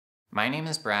My name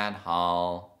is Brad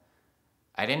Hall.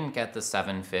 I didn't get the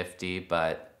 750,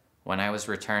 but when I was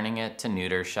returning it to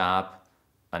Neuter Shop,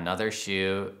 another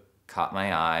shoe caught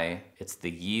my eye. It's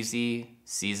the Yeezy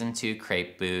Season 2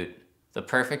 Crepe Boot, the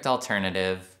perfect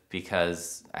alternative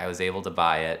because I was able to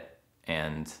buy it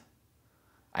and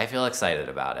I feel excited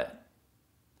about it.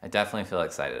 I definitely feel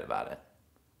excited about it.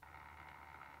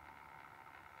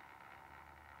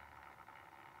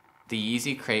 The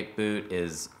Yeezy Crepe Boot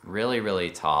is really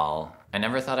tall. I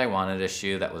never thought I wanted a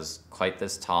shoe that was quite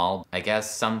this tall. I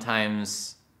guess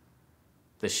sometimes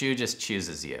the shoe just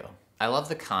chooses you. I love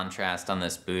the contrast on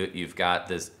this boot. You've got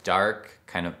this dark,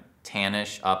 kind of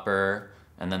tannish upper,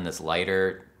 and then this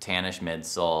lighter tannish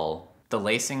midsole. The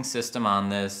lacing system on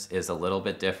this is a little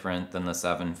bit different than the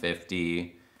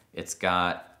 750. It's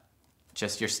got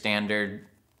just your standard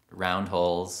round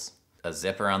holes, a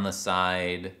zipper on the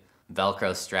side,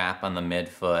 Velcro strap on the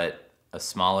midfoot, a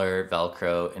smaller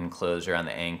Velcro enclosure on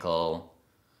the ankle.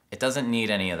 It doesn't need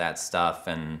any of that stuff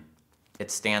and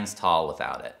it stands tall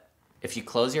without it. If you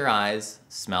close your eyes,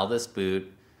 smell this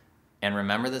boot, and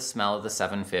remember the smell of the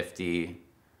 750,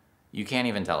 you can't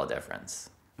even tell a difference.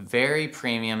 Very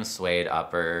premium suede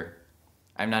upper.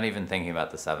 I'm not even thinking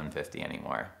about the 750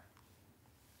 anymore.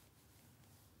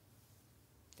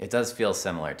 It does feel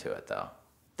similar to it though.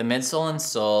 The midsole and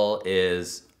sole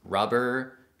is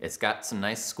rubber. It's got some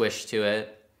nice squish to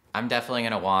it. I'm definitely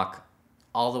gonna walk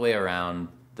all the way around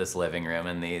this living room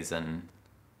in these and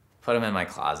put them in my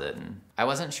closet. And I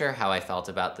wasn't sure how I felt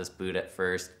about this boot at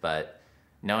first, but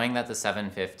knowing that the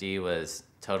 750 was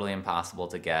totally impossible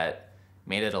to get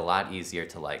made it a lot easier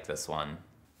to like this one.